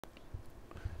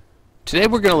Today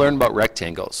we're going to learn about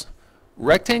rectangles.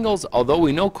 Rectangles, although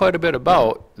we know quite a bit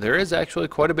about, there is actually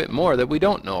quite a bit more that we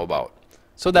don't know about.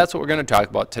 So that's what we're going to talk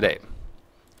about today.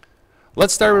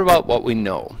 Let's start about what we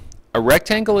know. A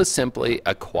rectangle is simply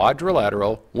a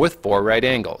quadrilateral with 4 right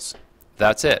angles.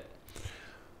 That's it.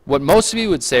 What most of you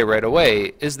would say right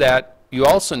away is that you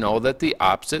also know that the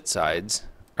opposite sides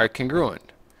are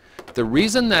congruent. The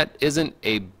reason that isn't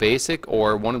a basic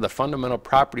or one of the fundamental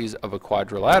properties of a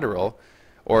quadrilateral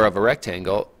or of a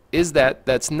rectangle is that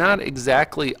that's not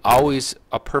exactly always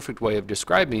a perfect way of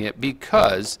describing it,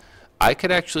 because I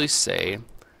could actually say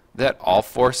that all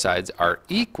 4 sides are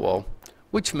equal,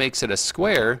 which makes it a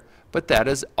square, but that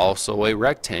is also a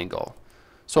rectangle.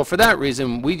 So for that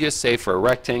reason, we just say for a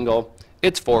rectangle,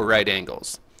 it's 4 right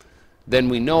angles. Then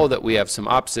we know that we have some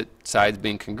opposite sides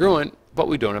being congruent, but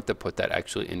we don't have to put that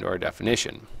actually into our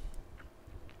definition.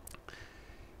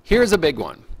 Here's a big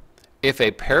one. If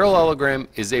a parallelogram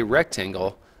is a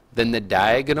rectangle, then the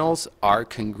diagonals are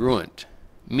congruent,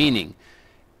 meaning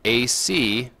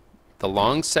AC, the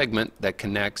long segment that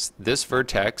connects this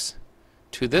vertex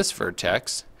to this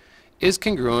vertex, is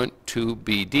congruent to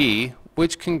BD,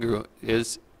 which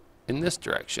is in this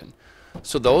direction.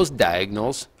 So those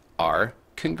diagonals are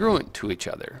congruent to each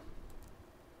other.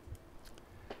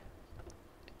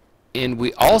 And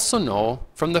we also know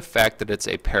from the fact that it's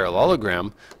a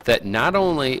parallelogram that not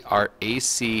only are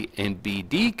AC and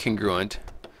BD congruent,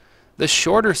 the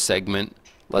shorter segment,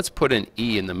 let's put an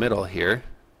E in the middle here.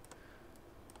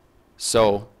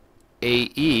 So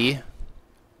AE,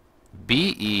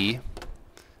 BE,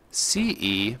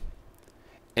 CE,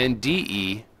 and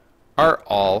DE are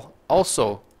all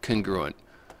also congruent.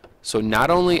 So not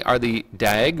only are the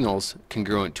diagonals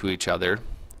congruent to each other,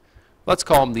 let's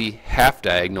call them the half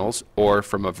diagonals, or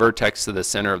from a vertex to the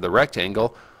center of the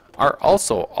rectangle, are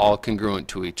also all congruent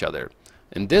to each other.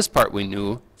 And this part we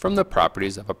knew from the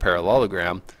properties of a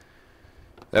parallelogram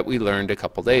that we learned a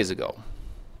couple days ago.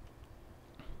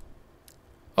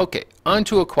 Okay, on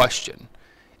to a question.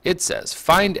 It says,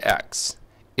 find x.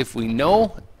 If we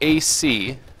know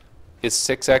AC is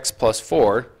 6x plus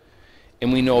 4,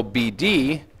 and we know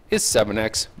BD is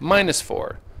 7x minus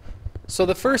 4. So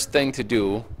the first thing to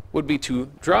do would be to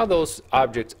draw those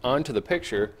objects onto the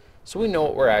picture so we know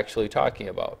what we're actually talking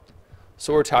about.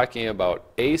 So we're talking about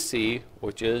AC,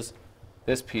 which is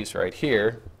this piece right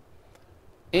here,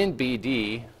 and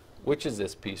BD, which is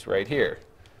this piece right here.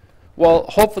 Well,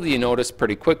 hopefully you noticed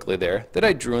pretty quickly there that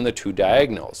I drew in the 2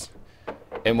 diagonals.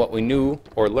 And what we knew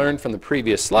or learned from the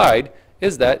previous slide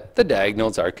is that the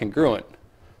diagonals are congruent.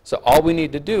 So all we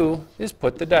need to do is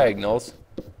put the diagonals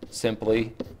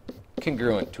simply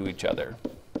congruent to each other.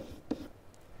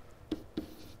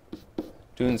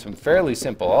 Doing some fairly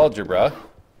simple algebra,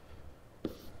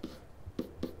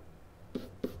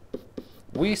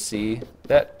 we see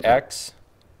that x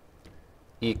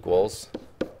equals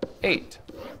 8.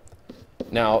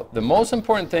 Now, the most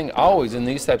important thing always in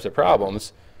these types of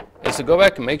problems is to go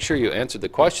back and make sure you answered the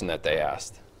question that they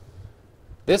asked.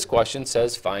 This question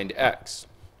says find x.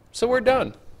 So we're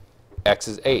done. X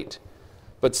is 8.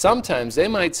 But sometimes they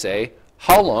might say,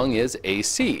 how long is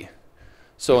AC?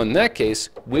 So in that case,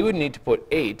 we would need to put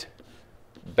 8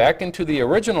 back into the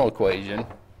original equation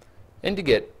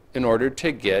and in order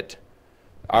to get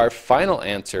our final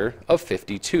answer of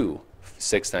 52.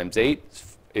 6 times 8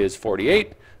 is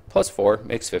 48, plus 4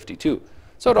 makes 52.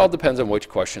 So it all depends on which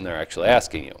question they're actually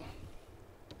asking you.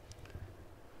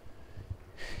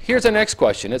 Here's our next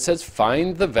question. It says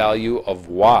find the value of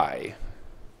y.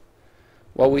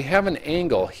 Well, we have an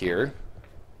angle here,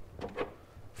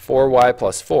 4y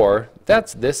plus 4,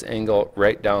 that's this angle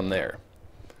right down there.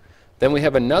 Then we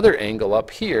have another angle up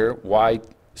here, y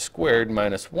squared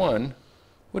minus 1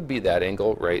 would be that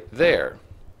angle right there.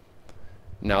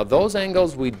 Now those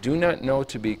angles we do not know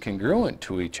to be congruent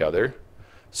to each other,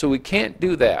 so we can't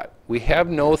do that. We have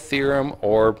no theorem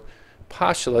or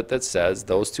postulate that says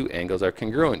those 2 angles are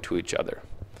congruent to each other.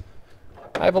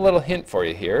 I have a little hint for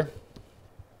you here,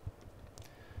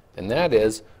 and that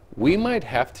is we might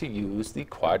have to use the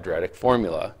quadratic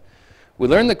formula. We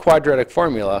learned the quadratic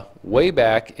formula way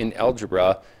back in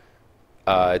algebra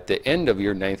at the end of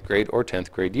your 9th grade or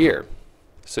 10th grade year.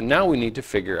 So now we need to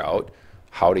figure out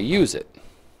how to use it.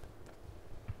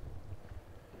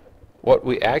 What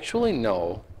we actually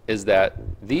know is that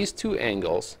these 2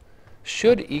 angles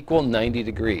should equal 90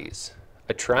 degrees.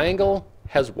 A triangle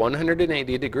has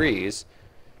 180 degrees,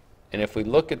 and if we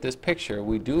look at this picture,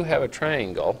 we do have a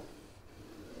triangle.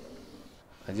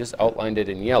 I just outlined it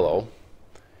in yellow.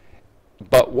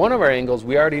 But one of our angles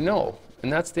we already know,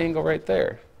 and that's the angle right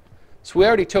there. So we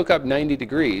already took up 90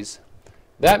 degrees.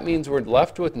 That means we're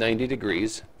left with 90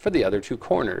 degrees for the other two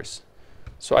corners.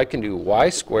 So I can do y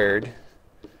squared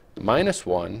minus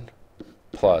 1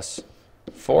 plus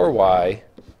 4y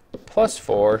plus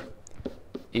 4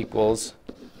 equals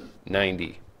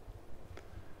 90.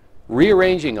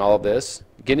 Rearranging all of this,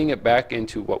 getting it back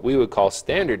into what we would call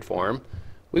standard form,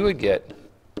 we would get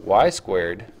y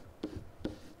squared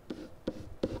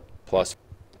plus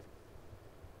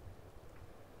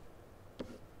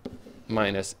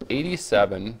minus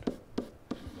 87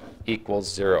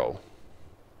 equals 0.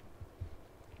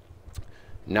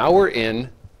 Now we're in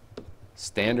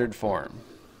standard form.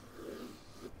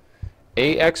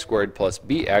 ax squared plus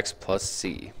bx plus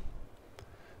c.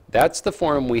 That's the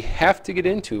form we have to get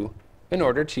into in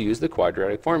order to use the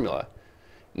quadratic formula.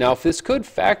 Now if this could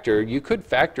factor, you could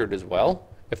factor it as well,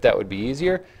 if that would be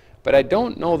easier, but I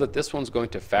don't know that this one's going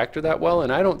to factor that well,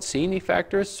 and I don't see any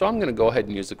factors, so I'm going to go ahead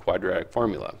and use the quadratic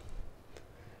formula.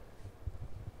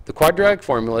 The quadratic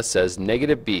formula says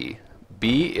negative b.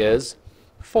 b is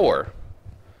 4.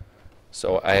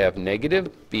 So I have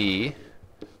negative b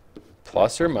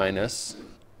plus or minus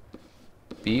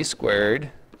b squared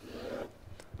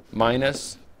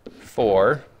minus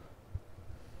 4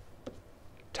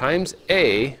 times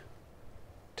a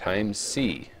times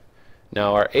c.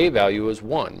 Now our a value is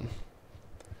 1.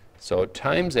 So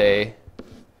times a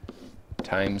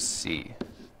times c.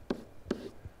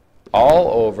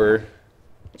 All over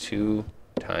 2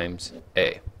 times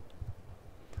a.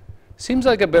 Seems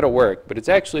like a bit of work, but it's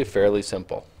actually fairly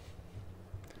simple.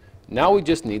 Now we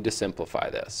just need to simplify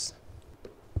this.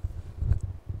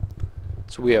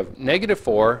 So we have negative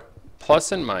 4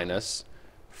 plus and minus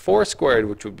 4 squared,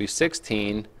 which would be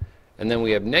 16, and then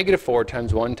we have negative 4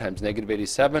 times 1 times negative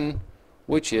 87,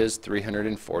 which is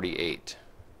 348.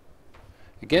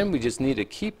 Again, we just need to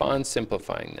keep on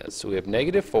simplifying this. So we have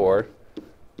negative 4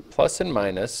 plus and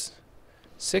minus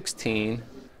 16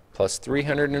 plus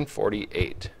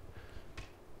 348.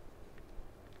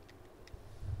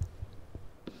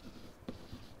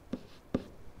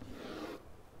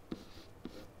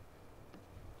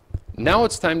 Now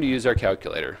it's time to use our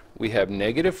calculator. We have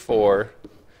negative 4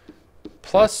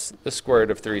 plus the square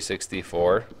root of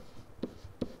 364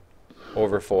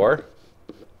 over 4.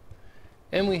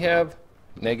 And we have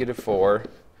negative 4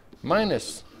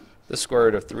 minus the square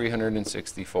root of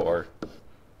 364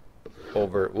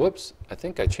 over, whoops, I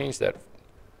think I changed that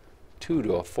 2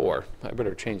 to a 4. I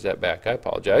better change that back. I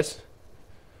apologize.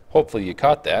 Hopefully you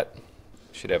caught that.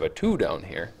 Should have a 2 down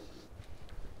here.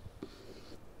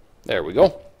 There we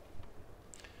go.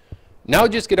 Now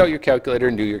just get out your calculator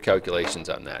and do your calculations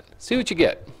on that. See what you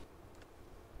get.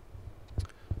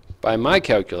 By my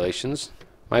calculations,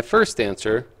 my first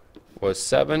answer was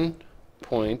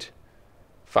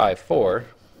 7.54,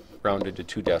 rounded to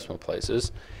 2 decimal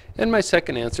places, and my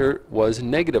second answer was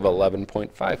negative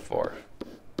 11.54.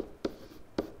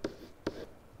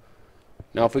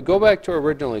 Now if we go back to our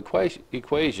original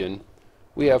equation,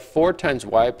 we have 4 times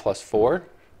y plus 4.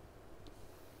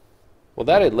 Well,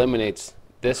 that eliminates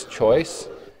this choice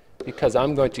because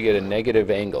I'm going to get a negative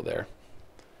angle there.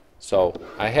 So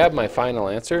I have my final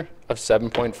answer of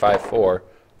 7.54 for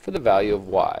the value of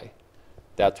y.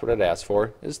 That's what it asks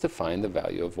for, is to find the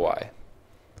value of y.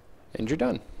 And you're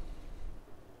done.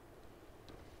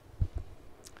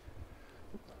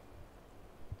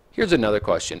 Here's another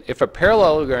question. If a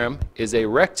parallelogram is a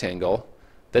rectangle,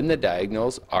 then the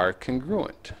diagonals are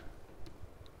congruent.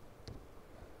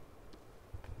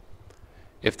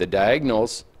 If the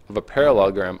diagonals of a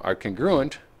parallelogram are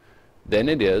congruent, then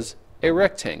it is a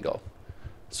rectangle.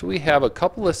 So we have a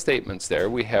couple of statements there.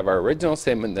 We have our original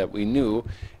statement that we knew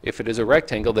if it is a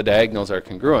rectangle, the diagonals are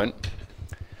congruent.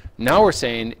 Now we're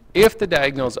saying if the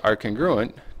diagonals are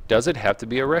congruent, does it have to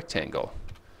be a rectangle?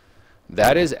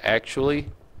 That is actually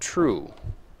true.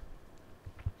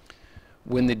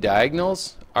 When the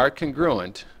diagonals are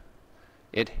congruent,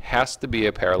 it has to be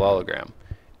a parallelogram,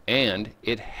 and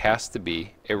it has to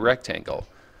be a rectangle.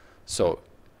 So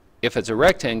if it's a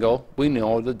rectangle, we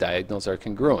know the diagonals are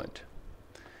congruent.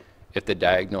 If the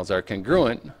diagonals are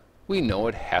congruent, we know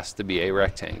it has to be a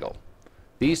rectangle.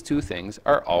 These two things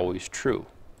are always true.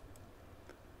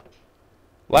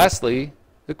 Lastly,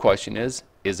 the question is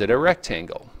it a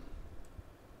rectangle?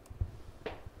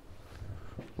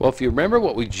 Well, if you remember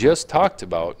what we just talked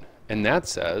about, and that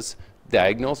says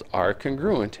diagonals are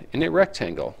congruent in a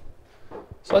rectangle.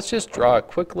 So let's just draw a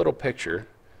quick little picture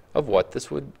of what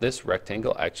this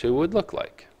rectangle actually would look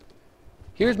like.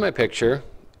 Here's my picture.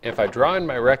 If I draw in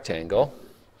my rectangle,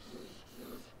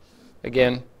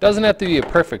 again, doesn't have to be a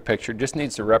perfect picture, just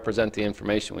needs to represent the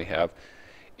information we have.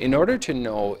 In order to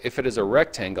know if it is a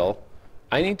rectangle,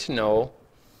 I need to know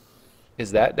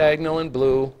is that diagonal in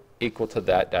blue equal to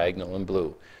that diagonal in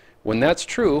blue? When that's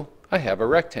true, I have a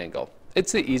rectangle.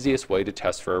 It's the easiest way to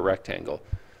test for a rectangle.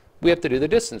 We have to do the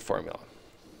distance formula.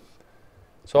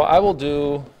 So I will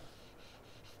do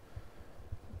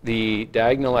the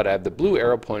diagonal that I have the blue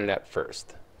arrow pointed at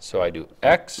first. So I do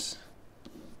x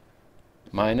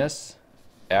minus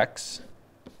x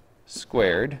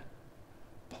squared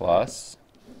plus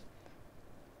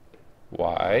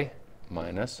y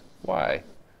minus y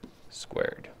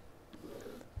squared.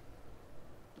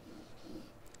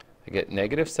 I get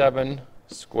negative 7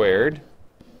 squared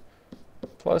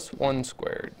plus 1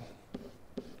 squared,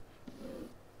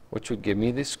 which would give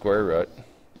me the square root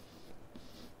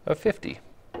of 50.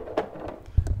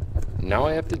 Now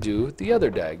I have to do the other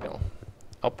diagonal.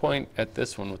 I'll point at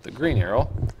this one with the green arrow.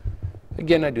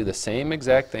 Again, I do the same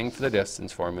exact thing for the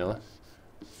distance formula.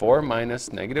 4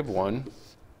 minus negative 1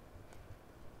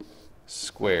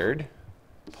 squared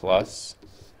plus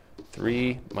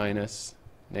 3 minus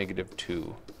negative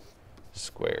 2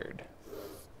 squared.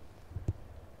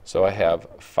 So I have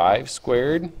 5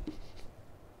 squared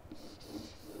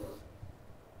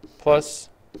plus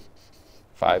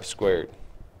 5 squared,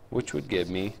 which would give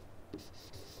me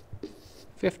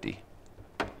 50.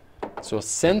 So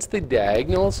since the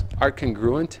diagonals are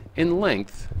congruent in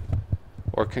length,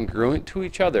 or congruent to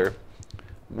each other,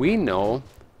 we know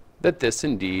that this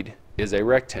indeed is a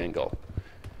rectangle.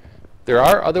 There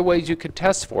are other ways you could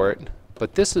test for it,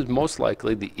 but this is most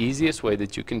likely the easiest way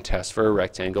that you can test for a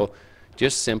rectangle.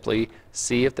 Just simply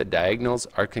see if the diagonals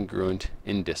are congruent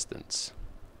in distance.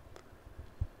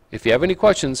 If you have any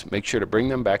questions, make sure to bring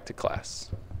them back to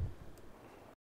class.